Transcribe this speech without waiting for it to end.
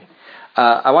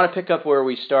I want to pick up where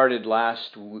we started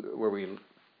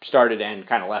and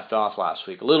kind of left off last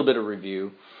week. A little bit of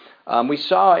review. We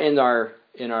saw in our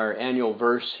annual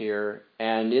verse here,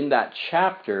 and in that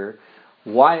chapter,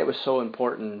 why it was so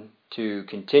important to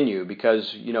continue.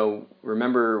 Because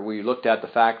remember we looked at the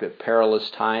fact that perilous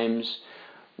times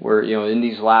were, in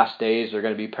these last days, they're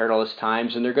going to be perilous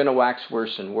times, and they're going to wax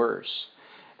worse and worse.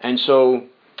 And so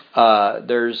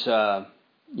there's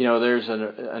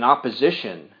an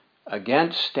opposition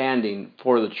against standing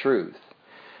for the truth.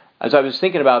 As I was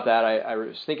thinking about that, I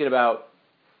was thinking about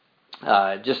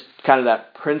just kind of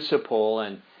that principle,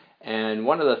 and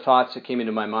one of the thoughts that came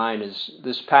into my mind is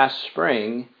this past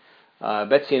spring,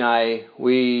 Betsy and I,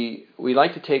 we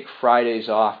like to take Fridays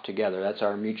off together. That's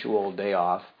our mutual day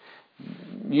off.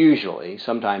 Usually,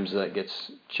 sometimes that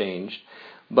gets changed.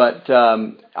 But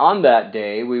on that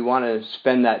day, we want to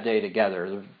spend that day together.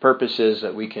 The purpose is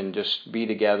that we can just be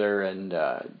together and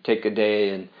take a day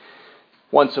and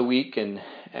once a week and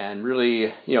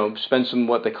really, spend some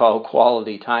what they call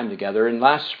quality time together. And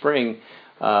last spring,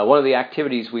 one of the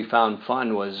activities we found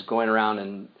fun was going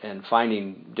around and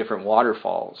finding different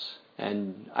waterfalls.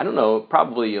 And I don't know,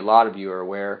 probably a lot of you are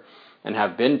aware and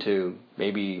have been to,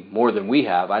 maybe more than we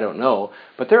have, I don't know.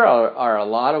 But there are a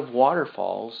lot of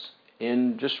waterfalls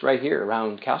in just right here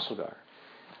around Castlegar,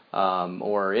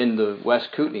 or in the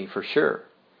West Kootenai for sure.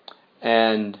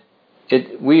 And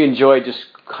we enjoy just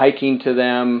hiking to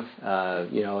them.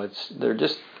 They're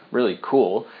just really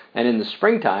cool. And in the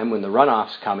springtime, when the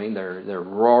runoff's coming, they're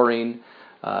roaring,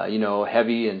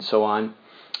 heavy and so on.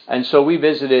 And so we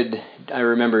visited. I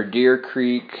remember Deer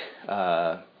Creek.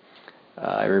 I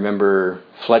remember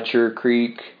Fletcher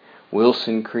Creek,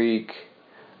 Wilson Creek,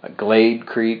 Glade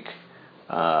Creek.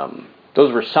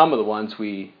 Those were some of the ones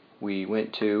we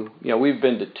went to. We've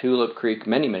been to Tulip Creek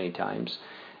many, many times,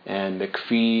 and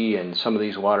McPhee and some of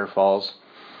these waterfalls.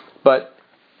 But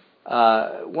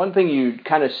one thing you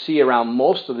kind of see around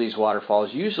most of these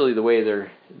waterfalls, usually the way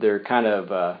they're kind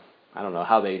of, I don't know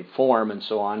how they form and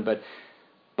so on, but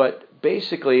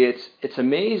basically it's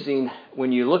amazing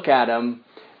when you look at them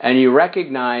and you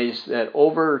recognize that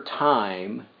over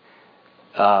time,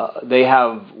 they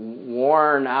have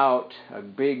worn out a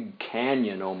big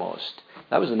canyon almost.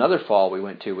 That was another fall we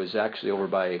went to, was actually over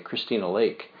by Christina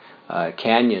Lake.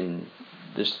 Canyon,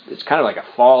 it's kind of like a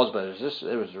falls, but that's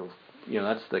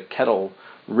the Kettle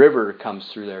River comes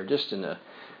through there, just in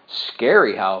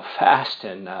scary how fast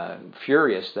and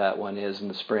furious that one is in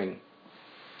the spring.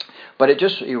 But it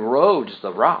just erodes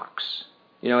the rocks.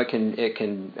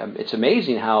 It's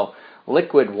amazing how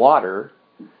liquid water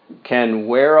can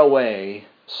wear away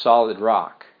solid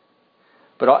rock.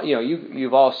 But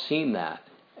you've all seen that,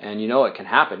 and it can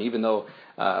happen. Even though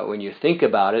when you think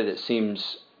about it, it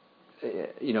seems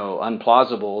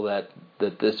unplausible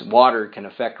that this water can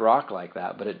affect rock like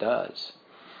that, but it does.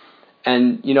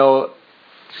 And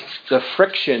the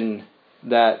friction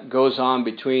that goes on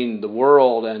between the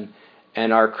world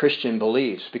and our Christian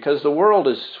beliefs, because the world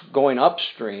is going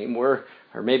upstream, or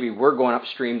maybe we're going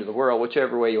upstream to the world,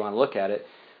 whichever way you want to look at it.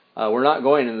 We're not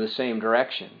going in the same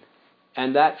direction.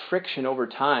 And that friction over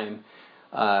time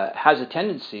has a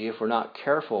tendency, if we're not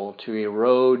careful, to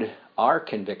erode our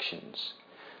convictions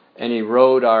and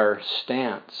erode our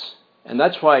stance. And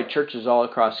that's why churches all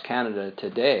across Canada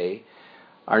today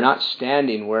are not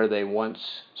standing where they once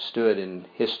stood in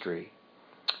history.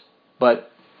 But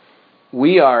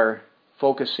we are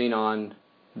focusing on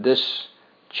this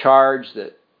charge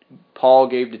that Paul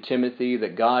gave to Timothy,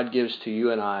 that God gives to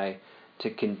you and I, to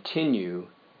continue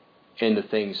in the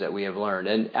things that we have learned.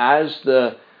 And as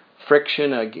the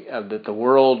friction of the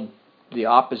world, the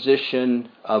opposition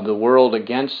of the world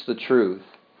against the truth,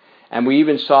 and we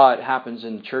even saw it happens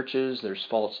in churches. There's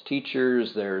false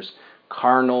teachers, there's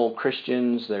carnal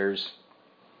Christians, there's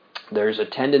a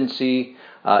tendency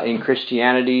in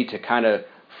Christianity to kind of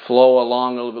flow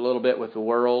along a little bit with the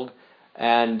world.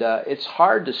 And it's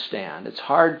hard to stand. It's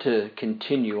hard to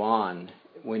continue on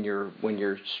when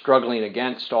you're struggling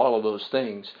against all of those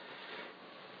things.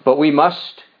 But we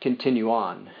must continue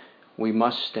on. We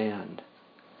must stand.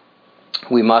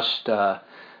 We must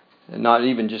not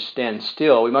even just stand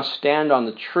still. We must stand on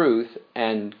the truth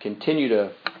and continue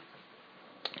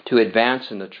to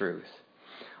advance in the truth.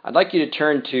 I'd like you to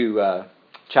turn to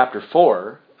chapter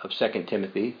 4 of 2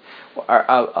 Timothy.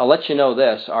 I'll let you know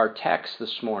this. Our text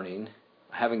this morning,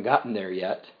 I haven't gotten there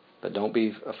yet, but don't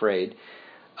be afraid,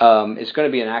 is going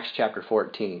to be in Acts chapter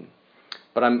 14.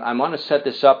 But I'm going to set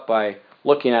this up by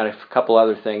looking at a couple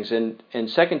other things. In 2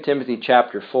 Timothy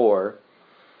chapter 4,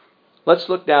 let's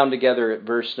look down together at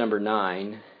verse number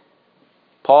 9.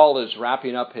 Paul is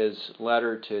wrapping up his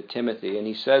letter to Timothy, and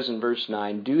he says in verse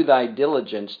 9, "Do thy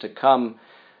diligence to come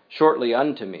shortly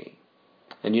unto me."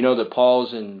 And you know that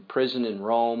Paul's in prison in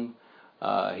Rome.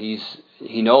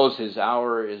 He knows his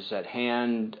hour is at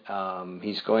hand.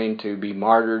 He's going to be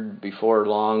martyred before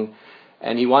long,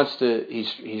 and he wants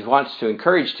to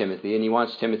encourage Timothy, and he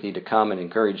wants Timothy to come and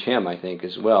encourage him, I think,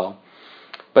 as well.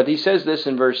 But he says this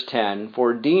in verse 10,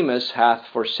 "For Demas hath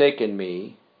forsaken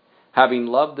me, having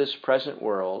loved this present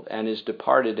world, and is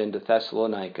departed into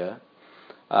Thessalonica,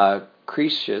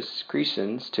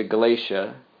 Crescens to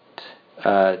Galatia,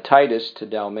 Titus to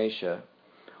Dalmatia.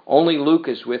 Only Luke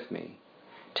is with me.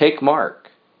 Take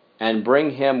Mark, and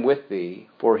bring him with thee,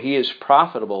 for he is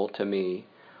profitable to me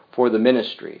for the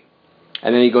ministry."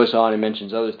 And then he goes on and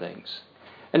mentions other things.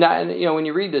 And when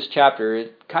you read this chapter,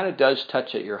 it kind of does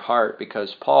touch at your heart,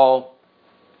 because Paul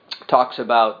talks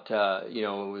about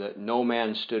that no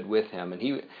man stood with him,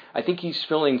 and I think he's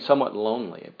feeling somewhat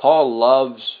lonely. Paul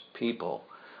loves people.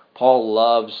 Paul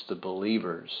loves the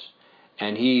believers,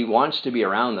 and he wants to be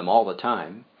around them all the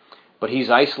time. But he's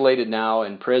isolated now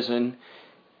in prison,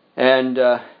 and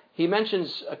he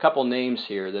mentions a couple names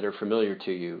here that are familiar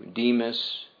to you: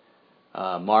 Demas,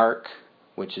 Mark,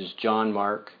 which is John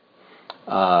Mark.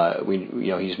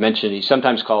 He's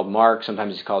sometimes called Mark,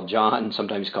 sometimes he's called John,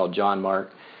 sometimes he's called John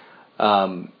Mark.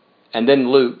 And then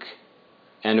Luke,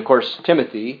 and of course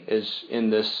Timothy is in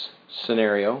this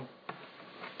scenario.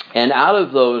 And out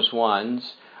of those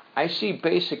ones, I see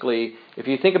basically, if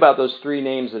you think about those three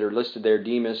names that are listed there,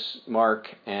 Demas,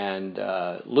 Mark, and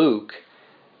Luke,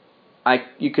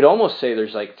 you could almost say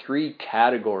there's like three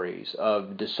categories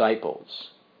of disciples.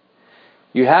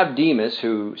 You have Demas,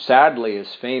 who sadly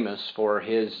is famous for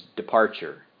his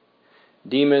departure.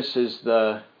 Demas is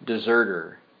the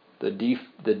deserter, the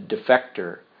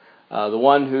defector, the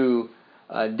one who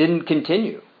didn't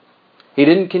continue. He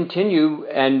didn't continue,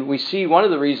 and we see one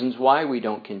of the reasons why we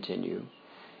don't continue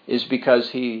is because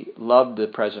he loved the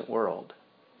present world.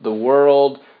 The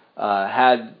world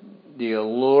had the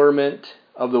allurement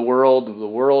of the world. The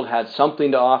world had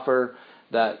something to offer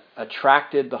that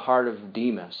attracted the heart of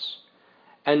Demas.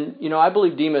 And, I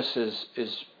believe Demas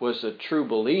was a true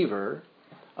believer.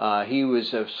 He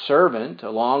was a servant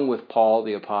along with Paul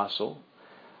the apostle.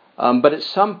 But at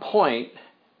some point,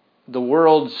 the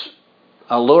world's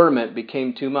allurement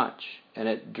became too much, and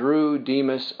it drew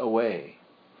Demas away.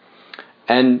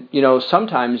 And,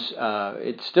 sometimes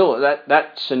it's still,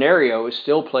 that scenario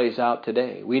still plays out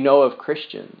today. We know of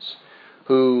Christians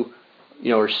who,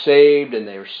 are saved and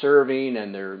they're serving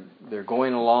and they're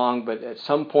going along, but at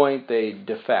some point they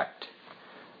defect,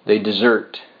 they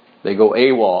desert, they go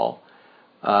AWOL,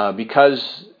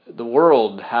 because the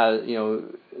world has,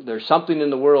 there's something in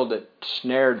the world that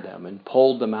snared them and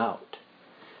pulled them out.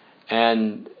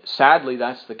 And sadly,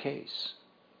 that's the case.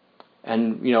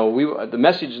 And, the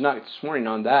message is not this morning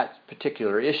on that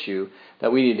particular issue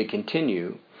that we need to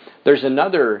continue. There's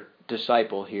another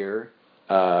disciple here,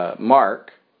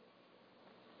 Mark,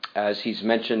 as he's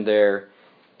mentioned there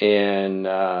in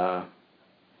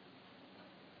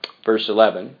verse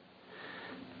 11.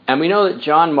 And we know that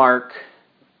John Mark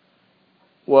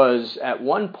was at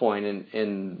one point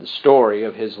in the story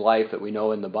of his life that we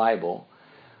know in the Bible,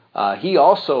 he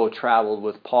also traveled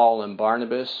with Paul and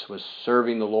Barnabas, was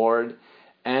serving the Lord,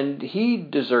 and he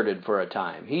deserted for a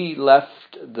time. He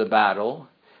left the battle.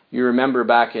 You remember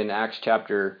back in Acts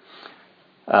chapter,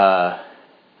 I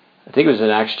think it was in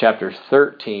Acts chapter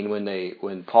 13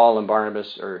 when Paul and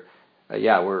Barnabas were at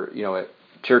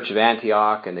Church of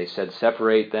Antioch, and they said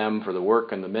separate them for the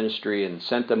work and the ministry, and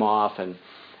sent them off,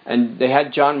 and they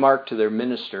had John Mark to their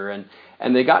minister,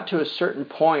 and they got to a certain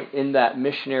point in that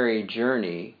missionary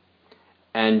journey,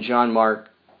 and John Mark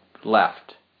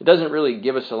left. It doesn't really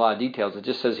give us a lot of details. It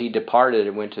just says he departed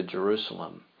and went to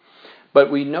Jerusalem. But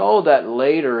we know that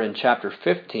later in chapter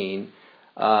 15,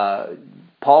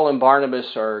 Paul and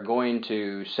Barnabas are going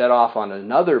to set off on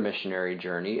another missionary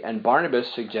journey, and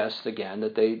Barnabas suggests again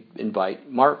that they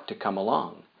invite Mark to come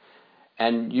along.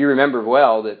 And you remember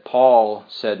well that Paul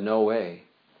said no way.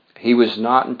 He was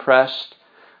not impressed.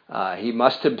 He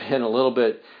must have been a little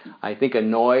bit, I think,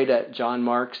 annoyed at John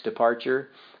Mark's departure,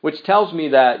 which tells me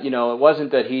that, it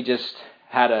wasn't that he just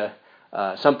had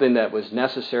something that was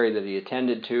necessary that he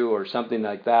attended to or something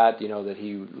like that, that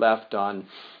he left on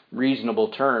reasonable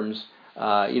terms.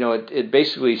 It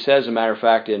basically says, as a matter of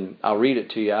fact, I'll read it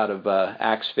to you out of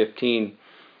Acts 15.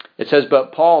 It says,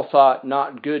 "But Paul thought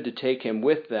not good to take him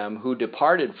with them, who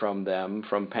departed from them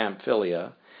from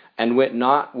Pamphylia, and went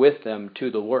not with them to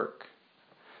the work."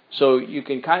 So you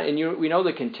can we know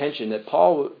the contention that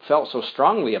Paul felt so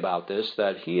strongly about this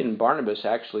that he and Barnabas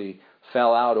actually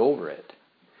fell out over it.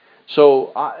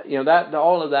 So, that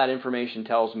all of that information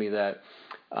tells me that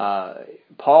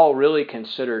Paul really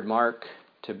considered Mark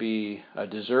to be a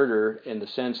deserter in the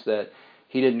sense that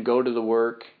he didn't go to the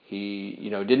work, he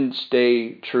didn't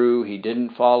stay true, he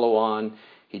didn't follow on,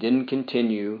 he didn't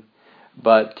continue,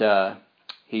 but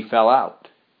he fell out.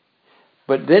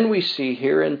 But then we see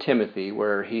here in Timothy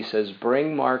where he says,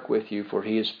 "Bring Mark with you, for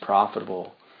he is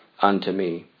profitable unto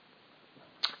me,"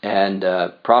 and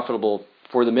profitable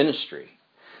for the ministry.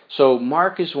 So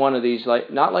Mark is one of these,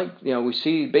 we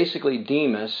see basically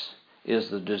Demas is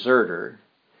the deserter.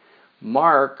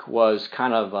 Mark was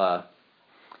kind of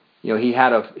he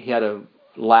had a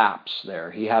lapse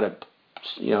there. He had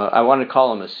I want to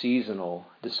call him a seasonal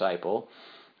disciple.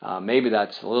 Maybe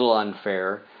that's a little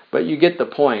unfair, but you get the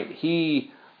point.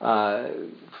 He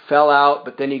fell out,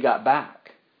 but then he got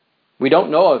back. We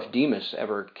don't know if Demas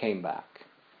ever came back.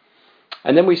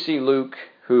 And then we see Luke,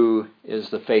 who is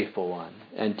the faithful one,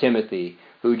 and Timothy,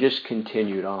 who just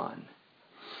continued on.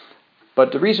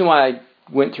 But the reason why I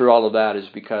went through all of that is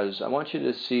because I want you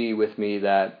to see with me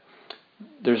that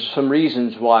there's some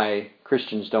reasons why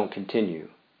Christians don't continue.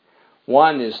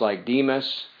 One is like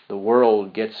Demas, the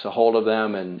world gets a hold of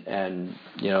them and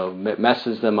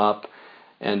messes them up,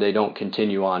 and they don't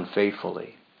continue on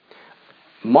faithfully.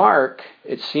 Mark,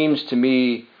 it seems to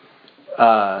me,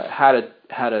 had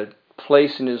a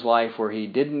place in his life where he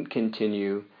didn't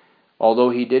continue, although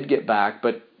he did get back,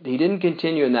 but he didn't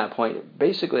continue in that point,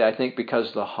 basically I think because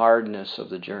of the hardness of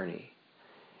the journey.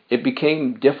 It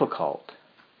became difficult.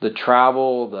 The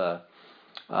travel,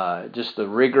 just the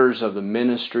rigors of the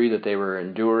ministry that they were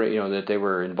enduring, that they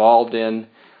were involved in,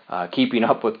 keeping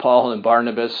up with Paul and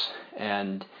Barnabas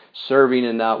and serving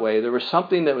in that way. There was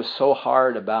something that was so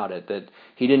hard about it that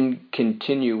he didn't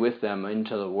continue with them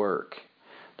into the work.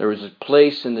 There was a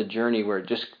place in the journey where it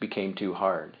just became too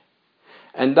hard.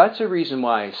 And that's a reason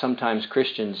why sometimes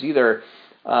Christians either,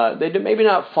 they maybe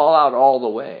not fall out all the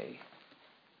way,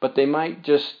 but they might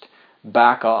just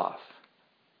back off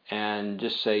and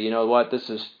just say, you know what, this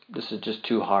is just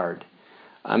too hard.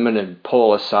 I'm going to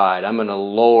pull aside. I'm going to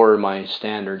lower my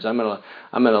standards. I'm going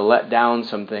to let down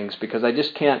some things because I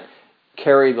just can't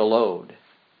carry the load.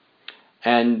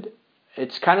 And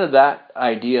it's kind of that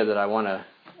idea that I want to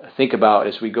think about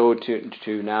as we go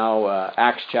to now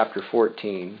Acts chapter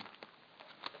 14.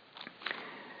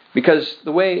 Because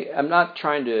the way, I'm not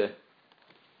trying to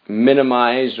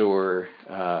minimize or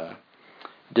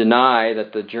deny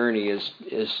that the journey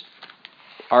is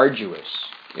arduous.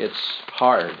 It's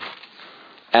hard.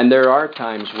 And there are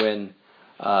times when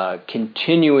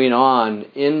continuing on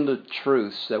in the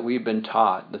truths that we've been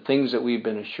taught, the things that we've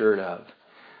been assured of,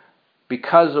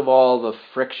 because of all the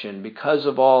friction, because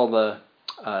of all the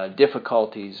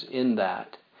difficulties in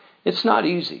that, it's not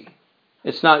easy.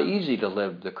 It's not easy to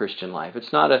live the Christian life.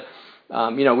 It's not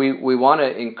we want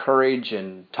to encourage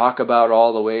and talk about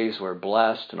all the ways we're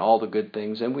blessed and all the good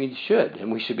things, and we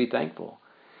should be thankful.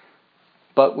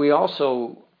 But we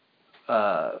also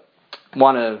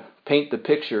want to paint the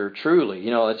picture truly.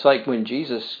 It's like when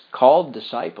Jesus called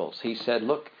disciples, he said,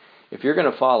 look, if you're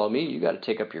going to follow me, you got to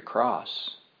take up your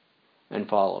cross and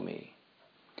follow me.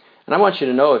 And I want you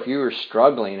to know, if you are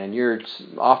struggling and you're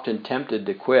often tempted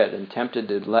to quit and tempted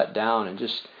to let down and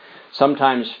just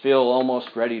sometimes feel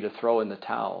almost ready to throw in the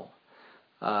towel,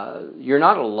 you're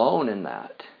not alone in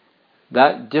that.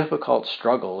 That difficult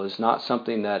struggle is not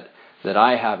something that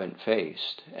I haven't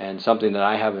faced, and something that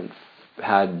I haven't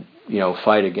had,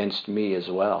 fight against me as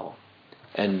well.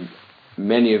 And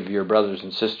many of your brothers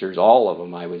and sisters, all of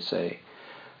them, I would say,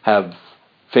 have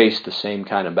faced the same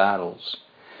kind of battles.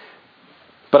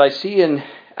 But I see in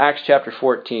Acts chapter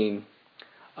 14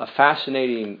 a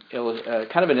fascinating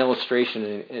kind of an illustration,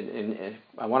 in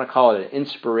I want to call it an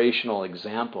inspirational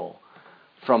example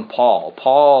from Paul.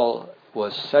 Paul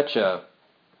was such a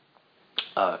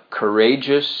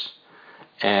courageous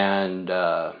and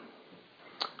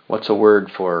what's a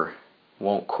word for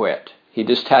won't quit. He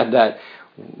just had that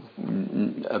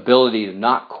ability to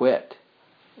not quit,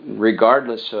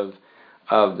 regardless of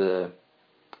the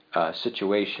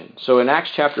situation. So in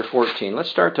Acts chapter 14, let's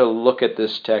start to look at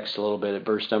this text a little bit at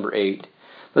verse number 8.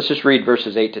 Let's just read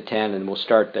verses 8 to 10, and we'll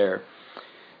start there.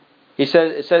 It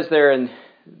says there, and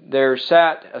there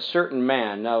sat a certain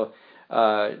man. Now,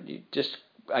 just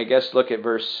I guess look at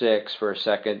verse 6 for a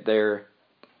second. They're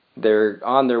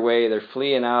on their way. They're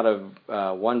fleeing out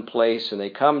of one place, and they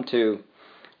come to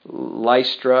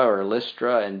Lystra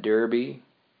and Derbe,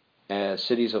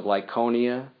 cities of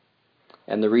Lycaonia,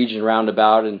 and the region round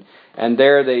about, and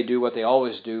there they do what they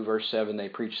always do. Verse 7, they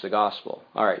preach the gospel.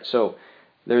 All right, so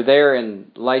they're there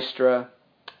in Lystra,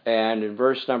 And in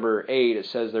verse number 8, it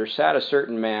says, "There sat a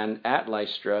certain man at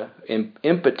Lystra,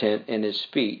 impotent in his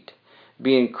feet,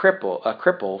 being a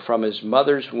cripple from his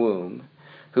mother's womb,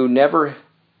 who never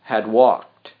had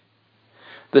walked.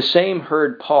 The same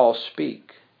heard Paul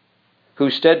speak, who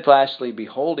steadfastly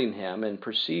beholding him, and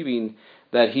perceiving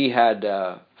that he had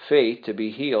faith to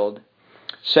be healed,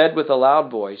 said with a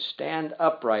loud voice, Stand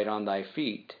upright on thy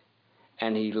feet.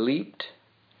 And he leaped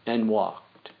and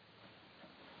walked."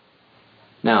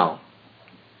 Now,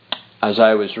 as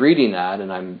I was reading that,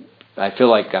 and I feel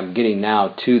like I'm getting now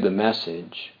to the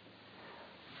message,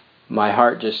 my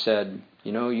heart just said,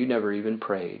 you never even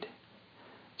prayed.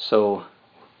 So,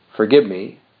 forgive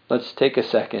me. Let's take a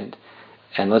second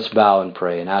and let's bow and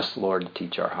pray and ask the Lord to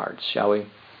teach our hearts, shall we?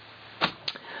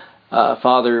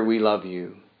 Father, we love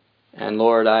you. And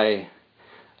Lord, I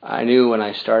knew when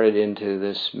I started into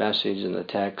this message in the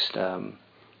text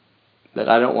that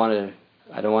I don't want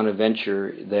to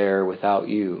venture there without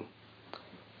you.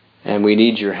 And we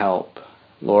need your help.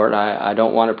 Lord, I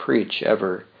don't want to preach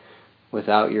ever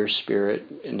without your Spirit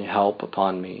and help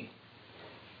upon me.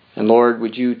 And Lord,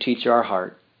 would you teach our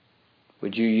heart?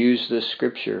 Would you use this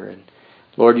scripture? And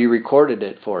Lord, you recorded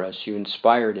it for us. You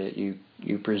inspired it. You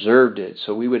preserved it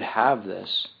so we would have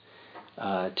this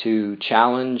to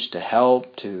challenge, to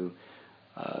help, to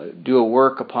do a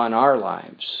work upon our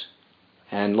lives.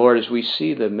 And Lord, as we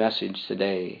see the message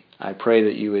today, I pray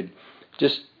that you would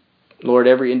just, Lord,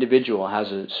 every individual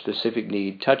has a specific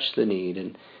need. Touch the need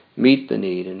and meet the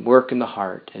need and work in the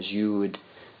heart as you would,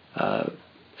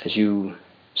 as you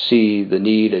see the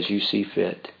need, as you see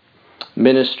fit.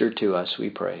 Minister to us, we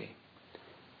pray.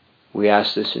 We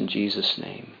ask this in Jesus'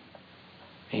 name.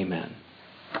 Amen.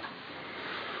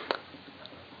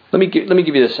 Let me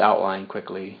give you this outline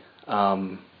quickly.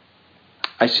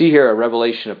 I see here a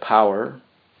revelation of power.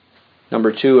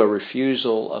 Number 2, a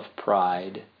refusal of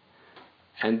pride.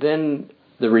 And then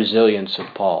the resilience of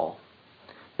Paul.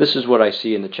 This is what I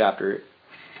see in the chapter.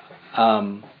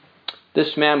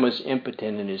 This man was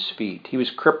impotent in his feet. He was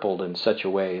crippled in such a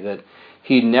way that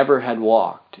he never had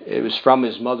walked. It was from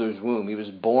his mother's womb. He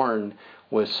was born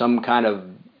with some kind of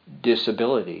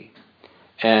disability.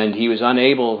 And he was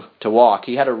unable to walk.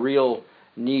 He had a real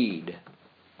need.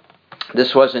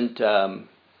 This wasn't,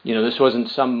 this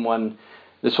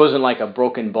wasn't like a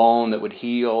broken bone that would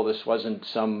heal. This wasn't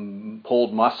some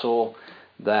pulled muscle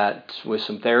that with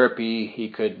some therapy he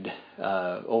could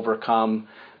overcome.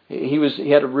 He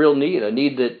had a real need, a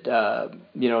need that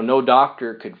no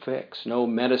doctor could fix, no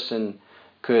medicine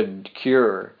could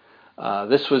cure.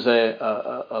 This was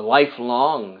a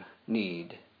lifelong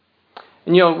need.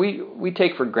 And we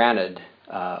take for granted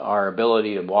our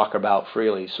ability to walk about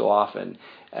freely so often.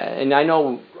 And I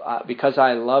know because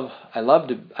I love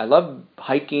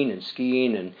hiking and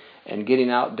skiing and getting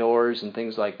outdoors and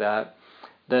things like that,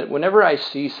 that whenever I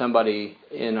see somebody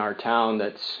in our town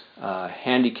that's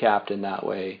handicapped in that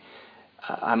way,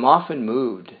 I'm often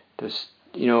moved. There's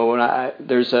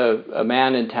a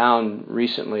man in town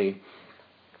recently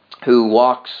who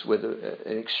walks with an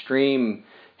extreme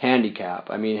handicap.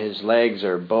 I mean, his legs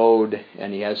are bowed,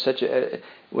 and he has the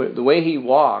way he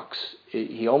walks,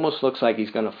 he almost looks like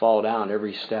he's going to fall down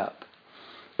every step.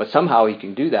 But somehow he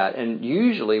can do that. And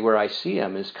usually where I see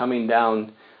him is coming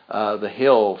down the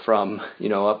hill from,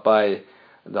 up by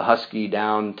the Husky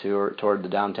down toward the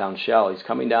downtown Shell. He's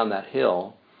coming down that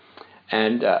hill,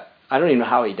 and I don't even know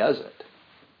how he does it.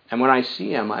 And when I see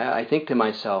him, I think to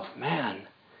myself, man,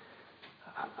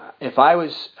 if I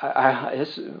was,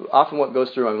 this often what goes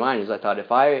through my mind is I thought,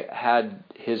 if I had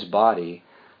his body,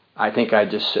 I think I'd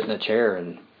just sit in a chair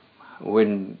and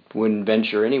wouldn't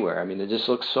venture anywhere. I mean, it just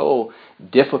looks so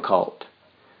difficult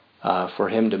for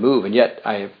him to move. And yet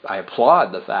I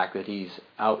applaud the fact that he's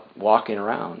out walking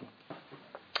around.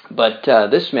 But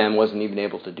this man wasn't even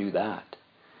able to do that.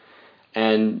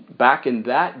 And back in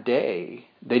that day,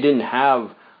 they didn't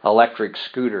have electric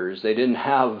scooters. They didn't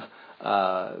have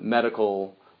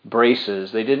medical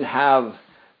braces. They didn't have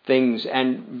things,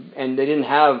 and they didn't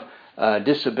have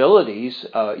disabilities.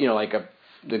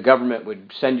 The government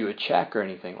would send you a check or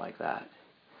anything like that.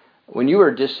 When you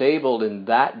were disabled in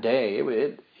that day,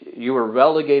 you were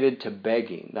relegated to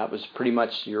begging. That was pretty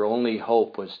much your only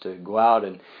hope, was to go out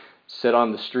and sit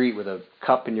on the street with a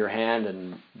cup in your hand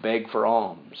and beg for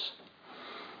alms.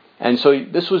 And so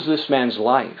this was this man's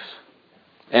life.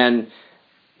 And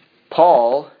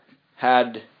Paul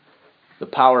had the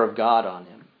power of God on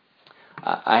him.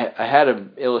 I had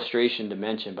an illustration to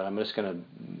mention, but I'm just going to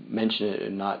mention it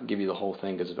and not give you the whole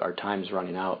thing because our time's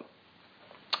running out.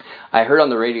 I heard on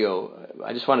the radio,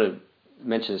 I just want to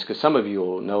mention this because some of you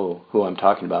will know who I'm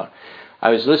talking about. I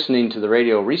was listening to the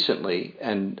radio recently,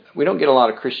 and we don't get a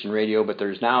lot of Christian radio, but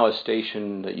there's now a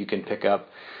station that you can pick up.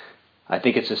 I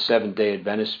think it's a Seventh-day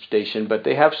Adventist station, but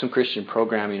they have some Christian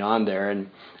programming on there.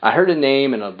 And I heard a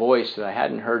name and a voice that I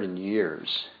hadn't heard in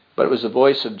years, but it was the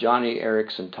voice of Johnny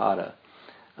Erickson Tata.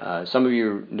 Some of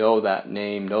you know that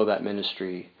name, know that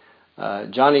ministry.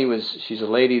 She's a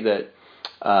lady that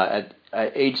at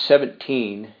age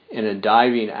 17, in a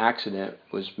diving accident,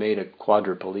 was made a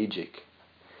quadriplegic.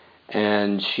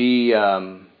 And she,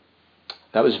 that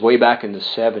was way back in the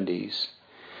 70s.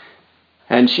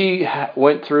 And she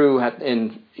went through,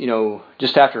 and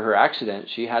just after her accident,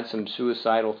 she had some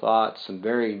suicidal thoughts, some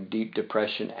very deep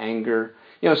depression, anger.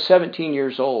 17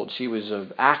 years old, she was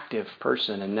an active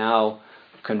person, and now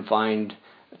confined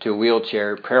to a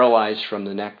wheelchair, paralyzed from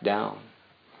the neck down.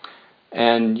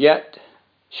 And yet,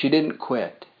 she didn't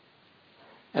quit.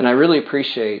 And I really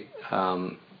appreciate,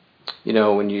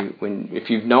 if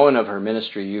you've known of her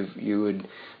ministry, you would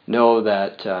know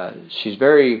that she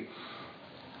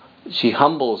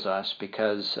humbles us,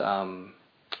 because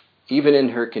even in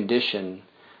her condition,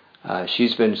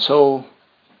 she's been so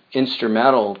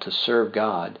instrumental to serve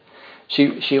God.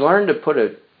 She learned to put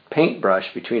a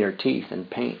paintbrush between her teeth and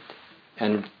paint,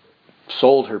 and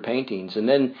sold her paintings. And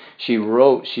then she's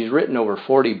written over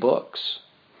 40 books.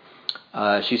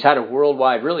 She's had a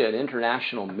worldwide, really an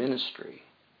international ministry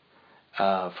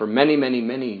for many, many,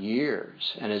 many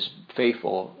years, and is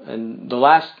faithful. And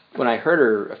when I heard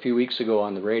her a few weeks ago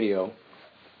on the radio,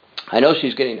 I know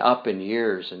she's getting up in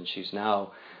years, and she's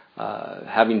now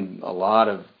having a lot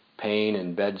of pain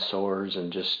and bed sores,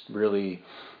 and just really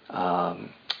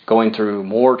going through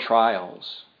more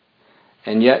trials.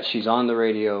 And yet she's on the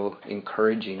radio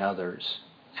encouraging others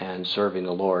and serving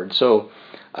the Lord. So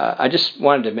I just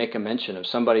wanted to make a mention of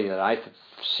somebody that I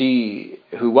see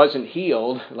who wasn't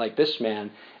healed like this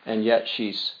man, and yet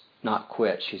she's not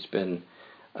quit. She's been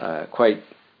quite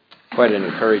an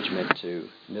encouragement to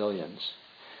millions.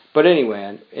 But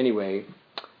anyway,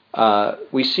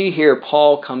 we see here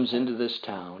Paul comes into this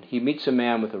town. He meets a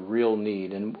man with a real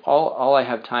need, and all I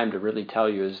have time to really tell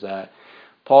you is that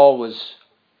Paul was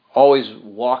always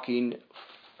walking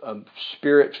a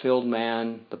Spirit-filled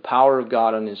man, the power of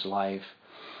God in his life.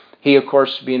 He, of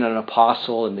course, being an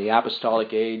apostle in the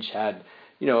apostolic age, had,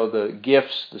 the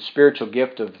gifts, the spiritual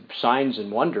gift of signs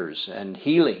and wonders and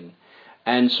healing.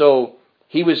 And so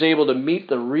he was able to meet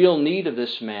the real need of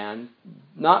this man,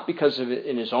 not because of it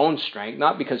in his own strength,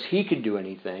 not because he could do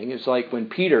anything. It's like when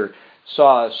Peter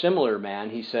saw a similar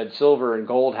man, he said, "Silver and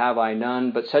gold have I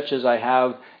none, but such as I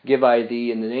have give I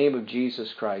thee. In the name of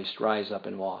Jesus Christ, rise up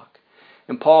and walk."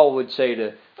 And Paul would say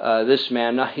to this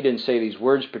man, he didn't say these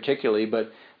words particularly,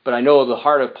 but I know the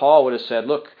heart of Paul would have said,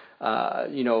 "Look,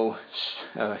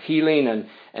 healing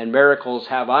and miracles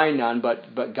have I none,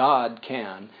 but God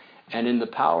can." And in the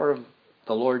power of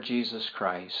the Lord Jesus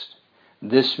Christ,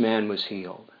 this man was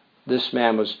healed. This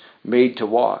man was made to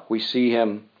walk. We see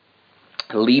him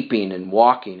leaping and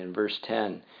walking in verse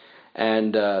 10.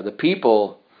 And the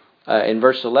people in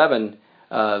verse 11,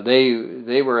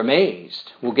 they were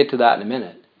amazed. We'll get to that in a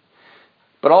minute.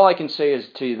 But all I can say is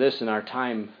to you this in our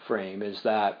time frame is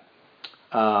that,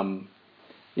 we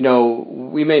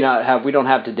don't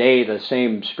have today the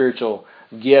same spiritual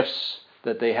gifts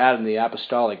that they had in the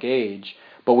apostolic age,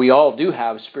 but we all do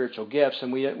have spiritual gifts,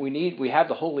 and we have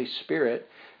the Holy Spirit.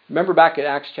 Remember back at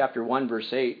Acts chapter 1,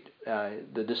 verse 8,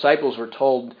 the disciples were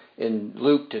told in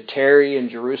Luke to tarry in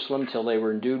Jerusalem till they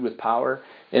were endued with power.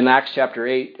 In Acts chapter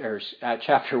 8, or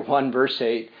chapter 1, verse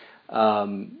 8,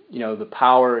 the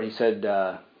power, he said,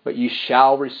 "But you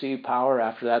shall receive power.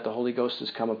 After that, the Holy Ghost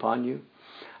has come upon you."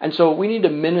 And so we need to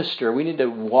minister. We need to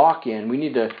walk in. We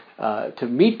need to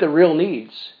meet the real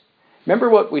needs. Remember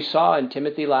what we saw in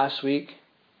Timothy last week?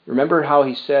 Remember how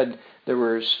he said there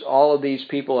were all of these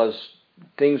people, as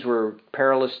things were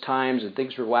perilous times and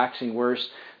things were waxing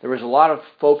worse. There was a lot of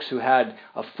folks who had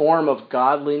a form of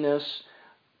godliness,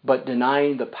 but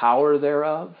denying the power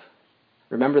thereof.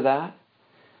 Remember that?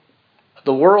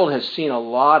 The world has seen a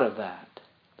lot of that.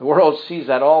 The world sees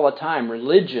that all the time.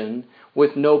 Religion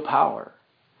with no power.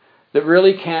 That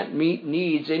really can't meet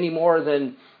needs any more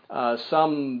than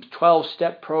some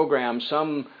 12-step program,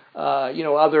 some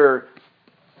other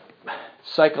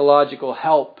psychological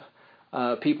help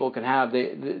people can have.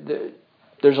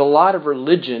 There's a lot of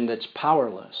religion that's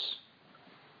powerless.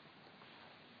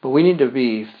 But we need to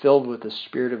be filled with the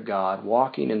Spirit of God,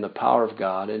 walking in the power of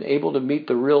God, and able to meet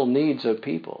the real needs of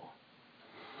people.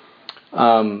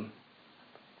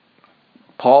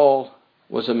 Paul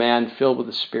was a man filled with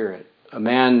the Spirit, a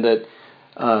man that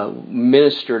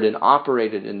ministered and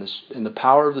operated in the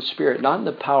power of the Spirit, not in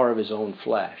the power of his own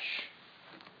flesh.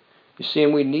 You see,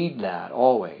 and we need that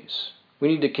always. We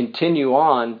need to continue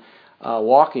on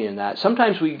walking in that.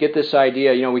 Sometimes we get this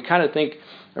idea, we kind of think,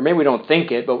 or maybe we don't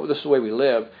think it, but this is the way we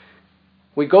live.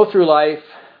 We go through life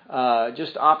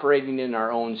just operating in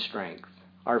our own strength,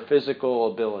 our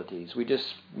physical abilities. We just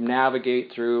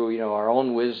navigate through, our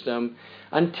own wisdom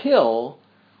until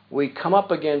we come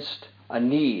up against a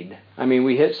need. I mean,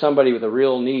 we hit somebody with a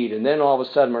real need, and then all of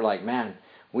a sudden we're like, man,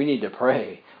 we need to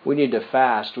pray. We need to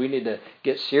fast. We need to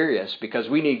get serious because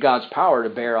we need God's power to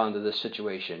bear onto this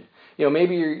situation.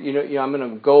 Maybe I'm going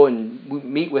to go and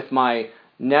meet with my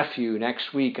nephew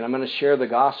next week, and I'm going to share the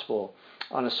gospel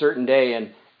on a certain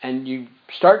day, and you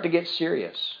start to get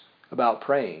serious about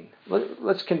praying.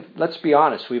 Let's be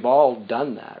honest. We've all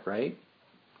done that, right?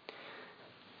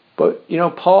 But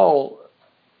Paul,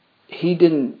 he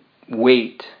didn't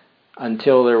wait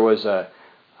until there was a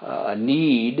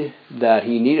need that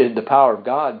he needed the power of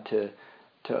God to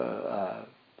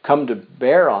come to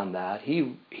bear on that.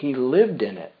 He lived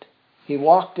in it. He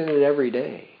walked in it every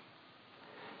day.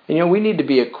 And we need to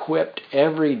be equipped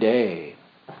every day,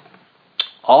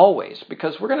 always,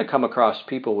 because we're going to come across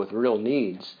people with real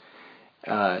needs,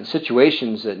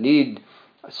 situations that need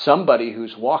somebody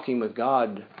who's walking with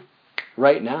God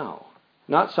right now.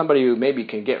 Not somebody who maybe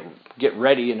can get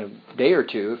ready in a day or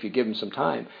two if you give them some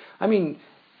time. I mean,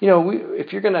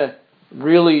 if you're going to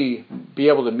really be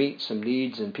able to meet some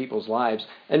needs in people's lives,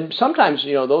 and sometimes,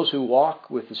 those who walk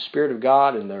with the Spirit of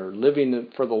God and they're living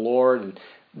for the Lord and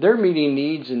they're meeting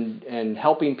needs and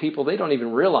helping people, they don't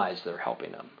even realize they're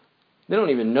helping them. They don't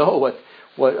even know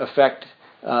what effect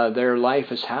their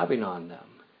life is having on them.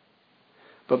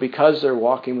 But because they're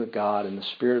walking with God and the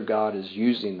Spirit of God is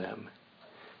using them,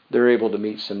 they're able to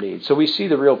meet some needs. So we see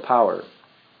the real power.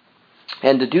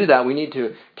 And to do that, we need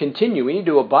to continue. We need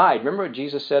to abide. Remember what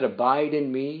Jesus said, abide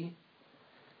in me,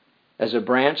 as a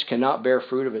branch cannot bear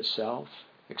fruit of itself,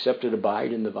 except it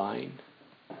abide in the vine.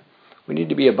 We need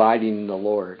to be abiding in the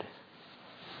Lord.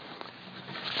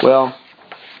 Well,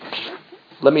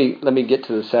 let me get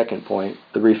to the second point,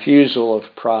 the refusal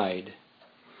of pride.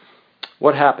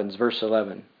 What happens? Verse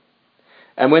 11.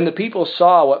 And when the people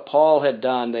saw what Paul had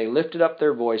done, they lifted up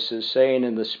their voices, saying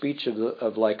in the speech of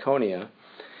Lycaonia,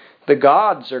 the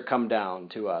gods are come down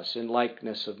to us in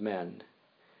likeness of men.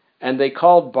 And they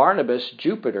called Barnabas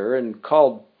Jupiter and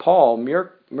called Paul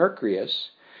Mercurius,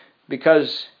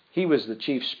 because he was the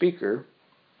chief speaker.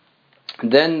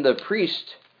 Then the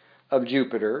priest of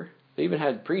Jupiter, they even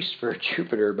had priests for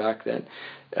Jupiter back then.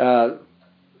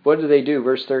 What did they do?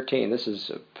 Verse 13, this is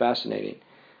fascinating.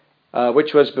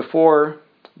 Which was before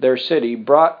their city,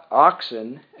 brought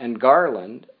oxen and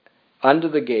garland unto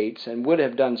the gates, and would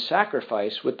have done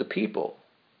sacrifice with the people.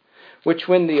 Which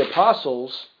when the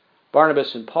apostles,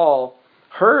 Barnabas and Paul,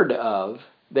 heard of,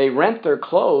 they rent their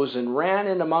clothes and ran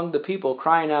in among the people,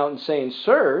 crying out and saying,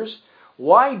 Sirs,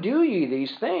 why do ye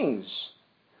these things?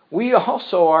 We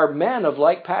also are men of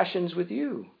like passions with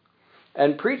you,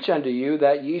 and preach unto you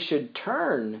that ye should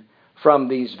turn from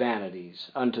these vanities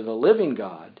unto the living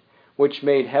God, which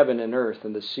made heaven and earth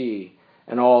and the sea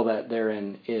and all that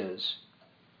therein is,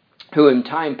 who in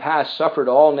time past suffered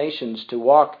all nations to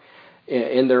walk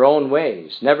in their own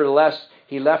ways. Nevertheless,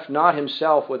 he left not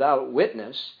himself without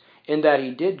witness, in that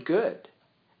he did good,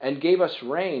 and gave us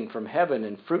rain from heaven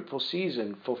and fruitful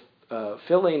season,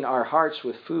 filling our hearts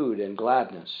with food and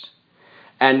gladness.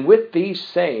 And with these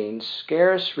sayings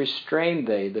scarce restrained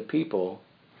they the people,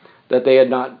 that they had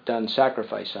not done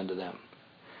sacrifice unto them.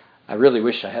 I really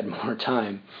wish I had more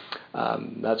time.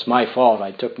 That's my fault.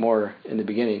 I took more in the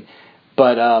beginning.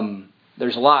 But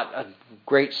there's a lot of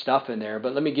great stuff in there.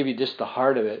 But let me give you just the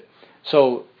heart of it.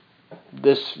 So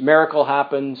this miracle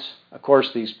happens. Of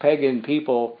course, these pagan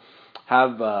people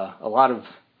have a lot of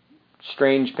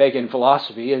strange pagan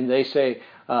philosophy, and they say,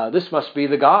 this must be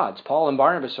the gods. Paul and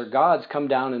Barnabas are gods come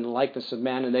down in the likeness of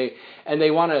men, and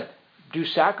they want to do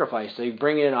sacrifice. They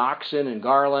bring in oxen and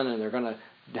garland, and they're going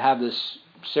to have this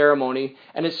ceremony.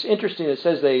 And it's interesting, it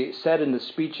says they said in the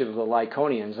speech of the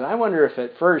Lycaonians, and I wonder if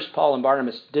at first Paul and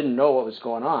Barnabas didn't know what was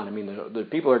going on. I mean, the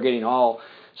people are getting all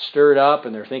stirred up,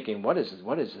 and they're thinking, what is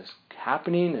this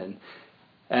happening?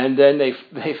 And then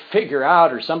they figure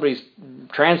out, or somebody's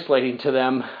translating to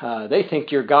them, they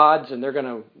think you're gods, and they're going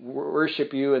to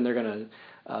worship you, and they're going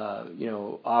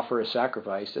to offer a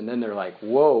sacrifice. And then they're like,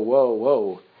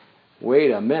 whoa,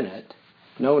 wait a minute.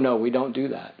 No, we don't do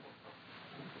that.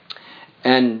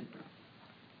 And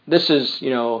this is,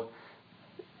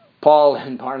 Paul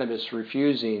and Barnabas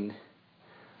refusing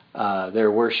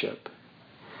their worship.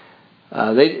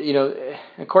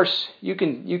 Of course, you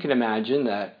can imagine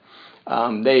that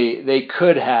They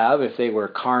could have, if they were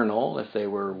carnal, if they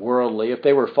were worldly, if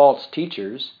they were false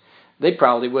teachers, they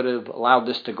probably would have allowed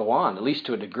this to go on, at least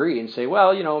to a degree, and say,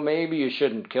 well, maybe you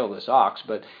shouldn't kill this ox,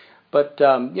 but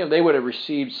they would have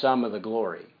received some of the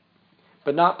glory.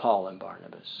 But not Paul and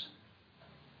Barnabas.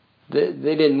 They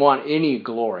didn't want any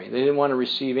glory. They didn't want to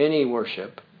receive any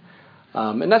worship.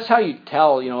 And that's how you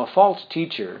tell, a false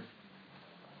teacher,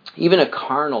 even a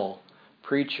carnal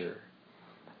preacher,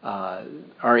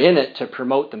 are in it to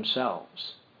promote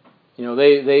themselves.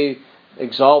 They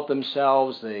exalt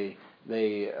themselves. They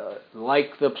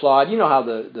like the applaud. You know how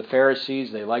the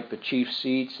Pharisees, they liked the chief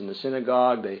seats in the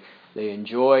synagogue. They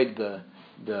enjoyed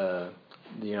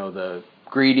the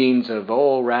greetings of,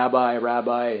 oh,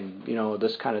 rabbi, and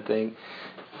this kind of thing.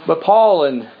 But Paul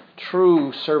and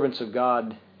true servants of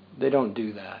God, they don't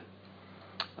do that.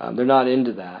 They're not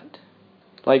into that.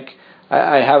 Like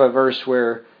I have a verse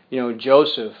where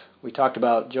Joseph. We talked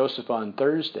about Joseph on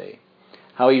Thursday.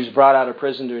 How he was brought out of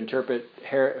prison to interpret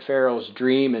Pharaoh's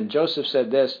dream. And Joseph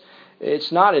said this,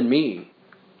 it's not in me.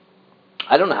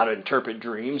 I don't know how to interpret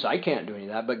dreams. I can't do any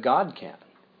of that, but God can.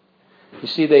 You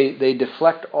see, they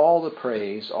deflect all the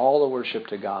praise, all the worship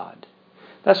to God.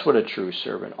 That's what a true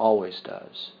servant always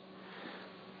does,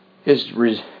 is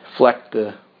reflect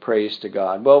the praise to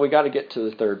God. Well, we got to get to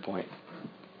the third point.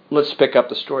 Let's pick up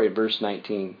the story at verse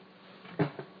 19.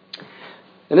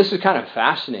 And this is kind of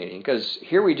fascinating because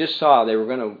here we just saw they were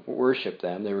going to worship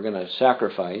them. They were going to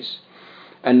sacrifice.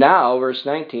 And now, verse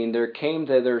 19, there came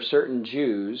thither certain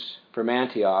Jews from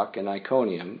Antioch and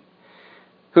Iconium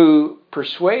who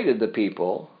persuaded the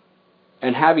people,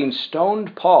 and having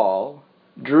stoned Paul,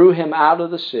 drew him out of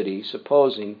the city,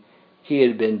 supposing he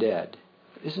had been dead.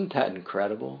 Isn't that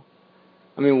incredible?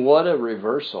 I mean, what a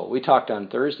reversal. We talked on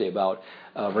Thursday about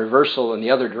reversal in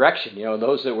the other direction.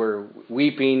 Those that were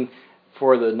weeping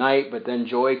for the night, but then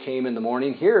joy came in the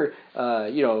morning. Here,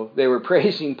 they were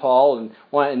praising Paul,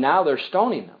 and now they're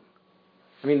stoning them.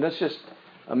 I mean, that's just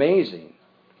amazing.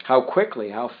 How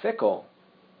quickly, how fickle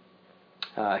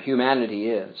humanity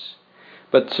is.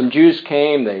 But some Jews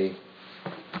came, they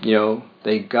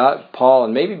got Paul,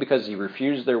 and maybe because he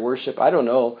refused their worship, I don't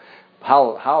know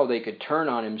how they could turn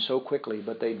on him so quickly,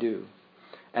 but they do.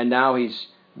 And now he's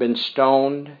been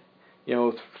stoned,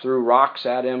 threw rocks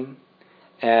at him,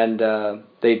 and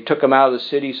they took him out of the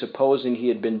city, supposing he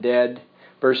had been dead.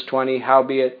 Verse 20,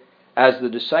 howbeit, as the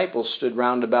disciples stood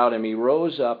round about him, he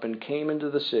rose up and came into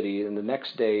the city, and the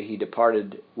next day he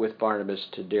departed with Barnabas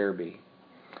to Derbe.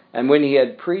 And when he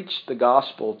had preached the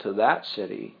gospel to that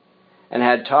city, and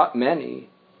had taught many,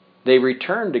 they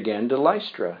returned again to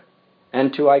Lystra,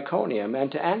 and to Iconium,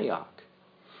 and to Antioch.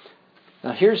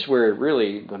 Now here's where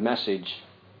really the message,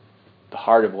 the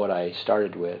heart of what I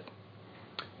started with,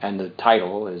 and the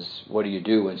title is, what do you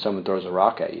do when someone throws a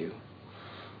rock at you?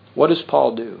 What does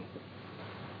Paul do?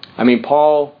 I mean,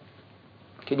 Paul,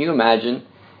 can you imagine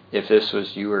if this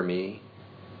was you or me?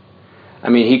 I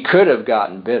mean, he could have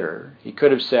gotten bitter. He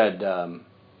could have said,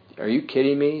 are you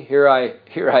kidding me? Here I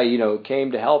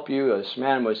came to help you. This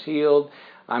man was healed.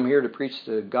 I'm here to preach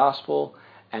the gospel,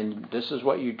 and this is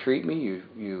what you treat me.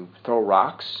 You throw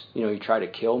rocks. You try to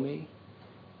kill me.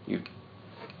 You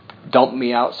dump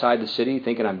me outside the city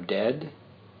thinking I'm dead.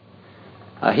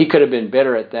 He could have been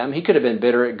bitter at them. He could have been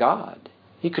bitter at God.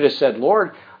 He could have said,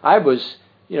 Lord, I was,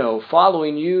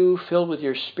 following you, filled with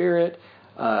your Spirit,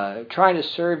 trying to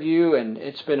serve you, and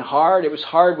it's been hard. It was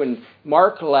hard when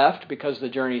Mark left because the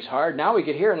journey's hard. Now we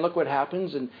get here and look what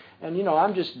happens, and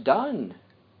I'm just done.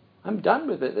 I'm done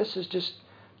with it. This is just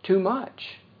too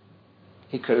much.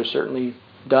 He could have certainly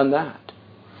done that.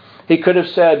 He could have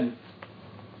said,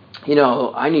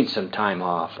 I need some time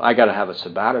off. I got to have a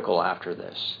sabbatical after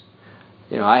this.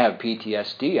 I have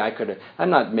PTSD. I'm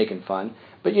not making fun,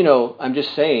 but I'm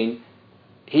just saying,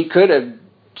 he could have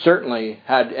certainly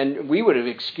had, and we would have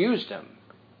excused him.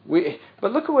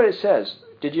 But look at what it says.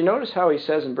 Did you notice how he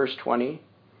says in verse 20?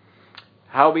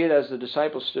 Howbeit, as the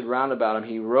disciples stood round about him,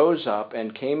 he rose up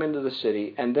and came into the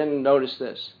city. And then notice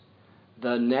this.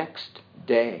 The next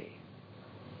day,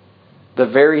 the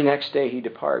very next day, he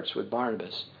departs with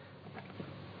Barnabas.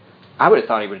 I would have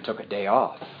thought he would have took a day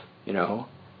off,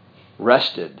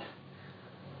 rested,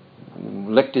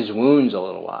 licked his wounds a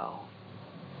little while.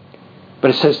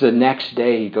 But it says the next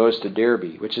day he goes to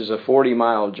Derbe, which is a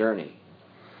 40-mile journey.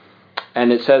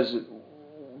 And it says,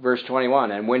 verse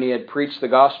 21, and when he had preached the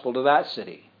gospel to that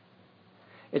city,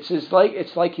 it's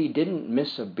like he didn't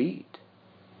miss a beat.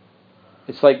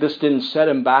 It's like this didn't set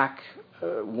him back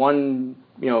 15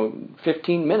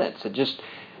 minutes.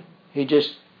 He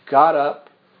just got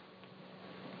up,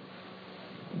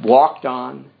 walked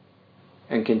on,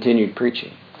 and continued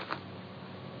preaching.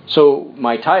 So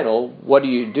my title, what do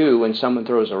you do when someone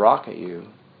throws a rock at you?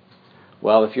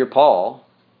 Well, if you're Paul,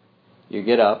 you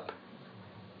get up,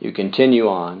 you continue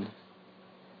on,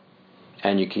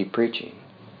 and you keep preaching.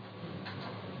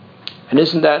 And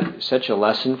isn't that such a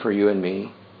lesson for you and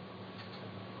me?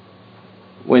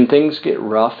 When things get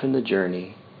rough in the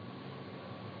journey,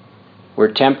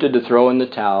 we're tempted to throw in the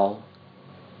towel.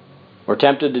 We're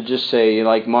tempted to just say,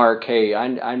 like Mark, hey,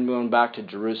 I'm going back to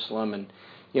Jerusalem, and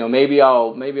maybe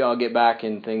I'll get back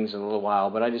in things in a little while,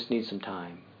 but I just need some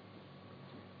time.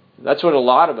 That's what a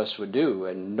lot of us would do,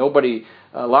 and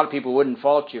a lot of people wouldn't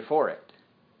fault you for it,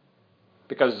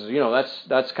 because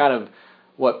that's kind of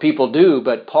what people do.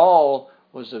 But Paul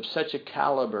was of such a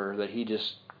caliber that he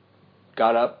just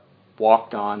got up,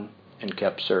 walked on, and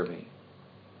kept serving.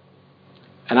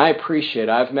 And I appreciate,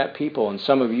 I've met people, and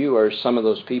some of you are some of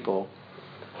those people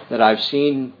that I've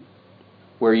seen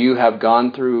where you have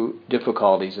gone through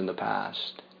difficulties in the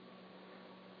past,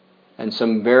 and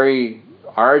some very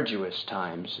arduous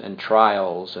times and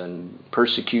trials and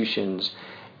persecutions,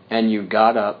 and you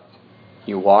got up,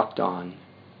 you walked on,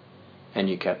 and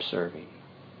you kept serving.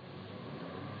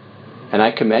 And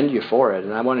I commend you for it,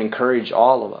 and I want to encourage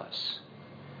all of us.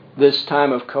 This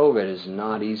time of COVID is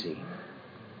not easy.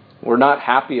 We're not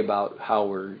happy about how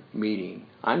we're meeting.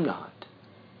 I'm not.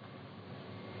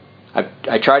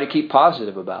 I try to keep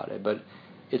positive about it, but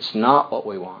it's not what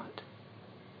we want.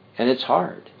 And it's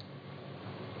hard.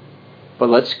 But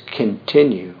let's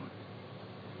continue.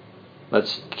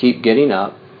 Let's keep getting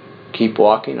up, keep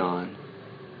walking on,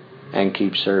 and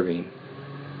keep serving.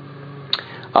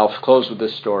 I'll close with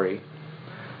this story.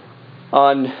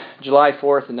 On July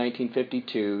 4th in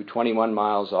 1952, 21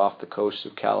 miles off the coast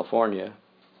of California,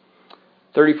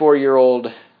 34-year-old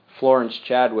Florence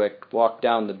Chadwick walked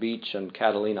down the beach on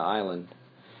Catalina Island,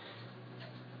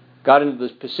 got into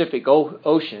the Pacific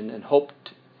Ocean, and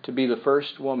hoped to be the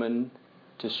first woman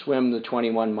to swim the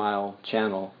 21-mile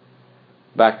channel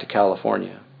back to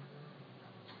California.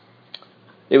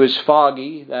 It was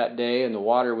foggy that day, and the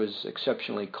water was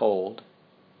exceptionally cold.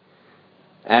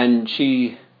 And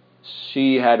she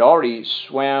had already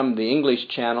swam the English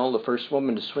Channel, the first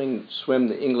woman to swim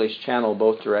the English Channel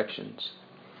both directions.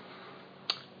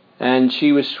 And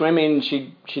she was swimming.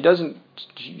 Fatigue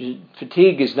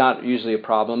is not usually a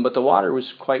problem, but the water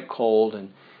was quite cold,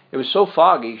 and it was so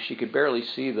foggy she could barely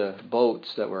see the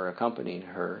boats that were accompanying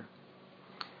her.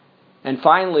 And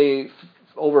finally,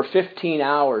 over 15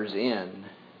 hours in,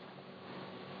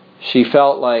 she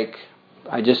felt like,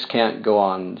 I just can't go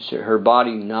on. Her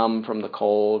body numb from the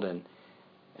cold,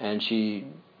 and she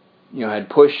had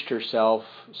pushed herself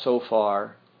so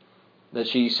far that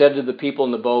she said to the people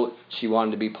in the boat she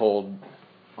wanted to be pulled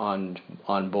on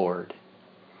board.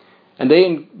 And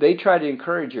they tried to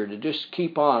encourage her to just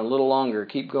keep on a little longer,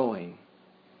 keep going.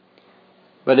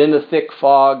 But in the thick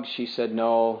fog, she said,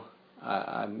 no,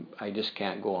 I just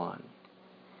can't go on.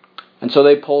 And so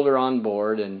they pulled her on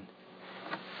board, and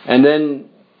then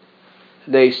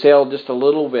they sailed just a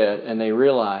little bit, and they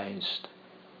realized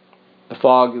the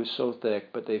fog was so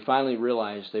thick, but they finally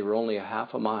realized they were only a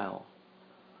half a mile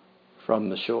from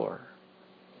the shore.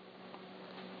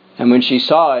 And when she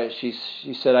saw it, she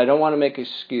said, I don't want to make an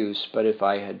excuse, but if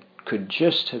I could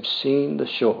just have seen the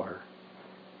shore,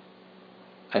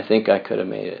 I think I could have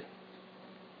made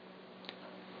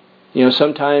it.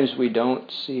 Sometimes we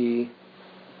don't see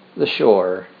the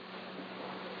shore,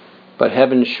 but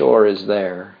heaven's shore is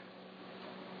there.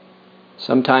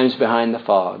 Sometimes behind the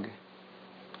fog,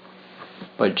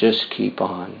 but just keep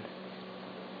on.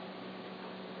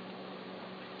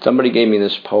 Somebody gave me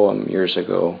this poem years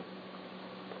ago.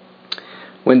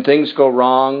 When things go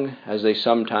wrong, as they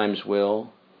sometimes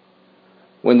will,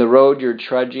 when the road you're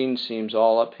trudging seems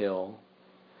all uphill,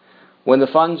 when the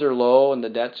funds are low and the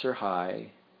debts are high,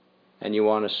 and you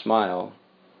want to smile,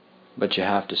 but you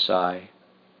have to sigh.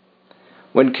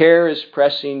 When care is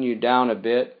pressing you down a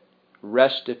bit,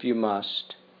 rest if you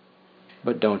must,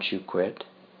 but don't you quit.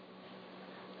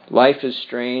 Life is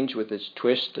strange with its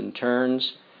twists and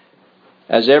turns,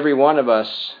 as every one of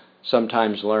us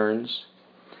sometimes learns,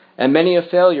 and many a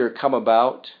failure come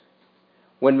about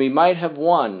when we might have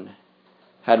won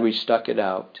had we stuck it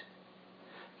out.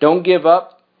 Don't give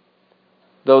up,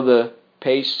 though the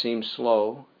pace seems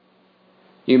slow.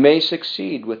 You may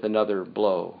succeed with another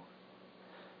blow.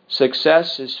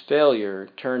 Success is failure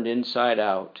turned inside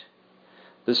out,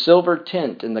 the silver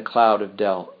tint in the cloud of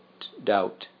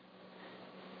doubt.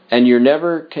 And you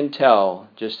never can tell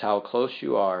just how close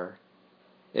you are.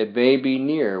 It may be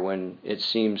near when it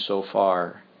seems so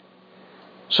far.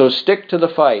 So stick to the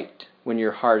fight when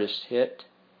you're hardest hit,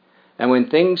 and when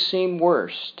things seem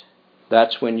worst,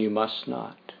 that's when you must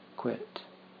not quit.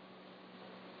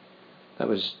 That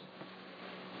was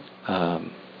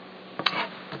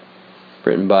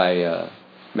written by a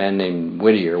man named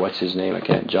Whittier. What's his name?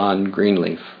 John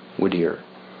Greenleaf Whittier.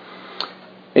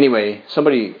 Anyway,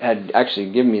 somebody had actually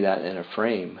given me that in a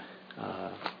frame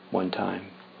one time.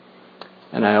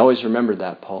 And I always remembered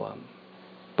that poem.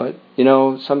 But,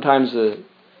 sometimes the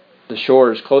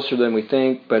shore is closer than we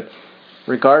think, but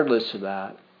regardless of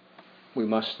that, we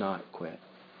must not quit.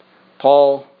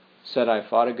 Paul said, I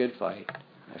fought a good fight.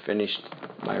 I finished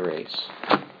my race.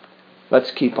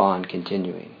 Let's keep on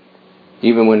continuing.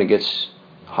 Even when it gets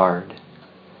hard,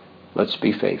 let's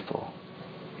be faithful.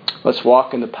 Let's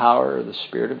walk in the power of the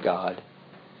Spirit of God.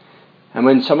 And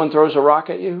when someone throws a rock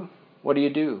at you, what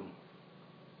do?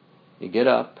 You get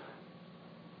up,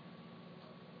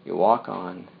 you walk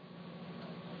on,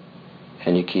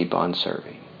 and you keep on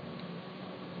serving.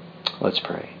 Let's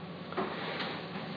pray.